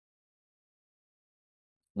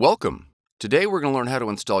Welcome! Today we're going to learn how to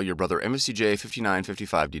install your Brother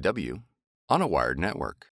MFC-J5955DW on a wired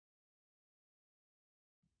network.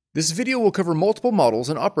 This video will cover multiple models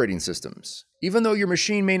and operating systems. Even though your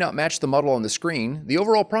machine may not match the model on the screen, the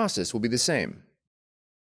overall process will be the same.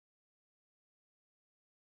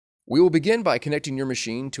 We will begin by connecting your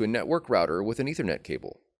machine to a network router with an Ethernet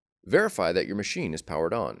cable. Verify that your machine is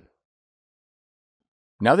powered on.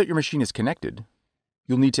 Now that your machine is connected,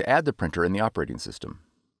 you'll need to add the printer in the operating system.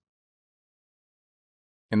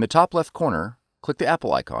 In the top left corner, click the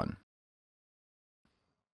Apple icon.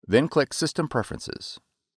 Then click System Preferences.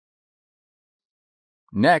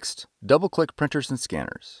 Next, double-click Printers and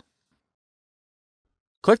Scanners.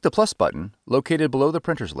 Click the plus button located below the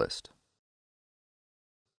printers list.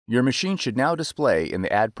 Your machine should now display in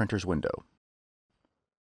the Add Printers window.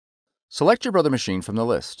 Select your Brother machine from the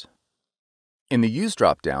list. In the Use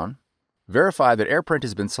drop-down, verify that AirPrint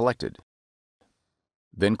has been selected.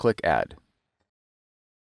 Then click Add.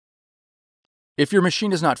 If your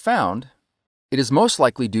machine is not found, it is most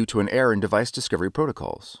likely due to an error in device discovery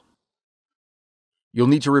protocols. You'll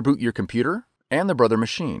need to reboot your computer and the Brother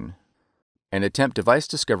machine and attempt device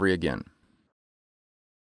discovery again.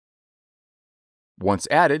 Once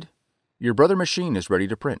added, your Brother machine is ready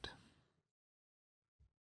to print.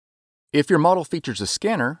 If your model features a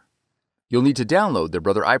scanner, you'll need to download the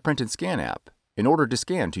Brother iPrint&Scan app in order to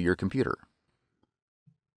scan to your computer.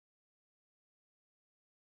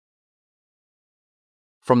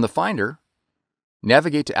 From the Finder,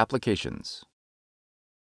 navigate to Applications,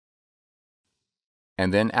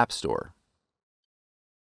 and then App Store.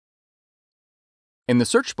 In the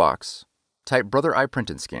search box, type Brother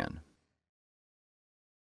iPrint&Scan.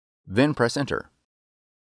 Then press Enter.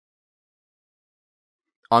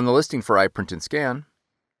 On the listing for iPrint&Scan,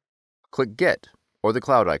 click Get or the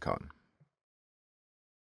cloud icon.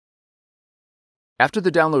 After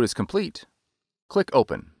the download is complete, click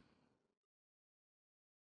Open.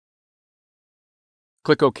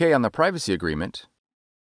 Click OK on the privacy agreement,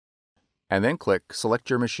 and then click Select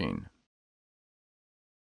your machine.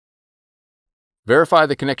 Verify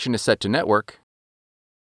the connection is set to network.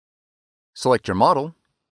 Select your model,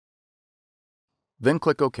 then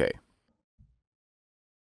click OK.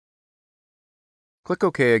 Click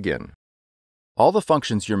OK again. All the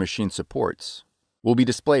functions your machine supports will be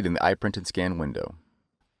displayed in the iPrint&Scan window.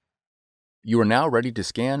 You are now ready to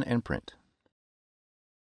scan and print.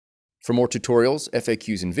 For more tutorials,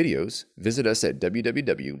 FAQs, and videos, visit us at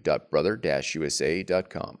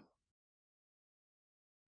www.brother-usa.com.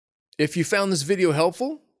 If you found this video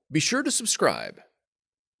helpful, be sure to subscribe.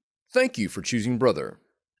 Thank you for choosing Brother.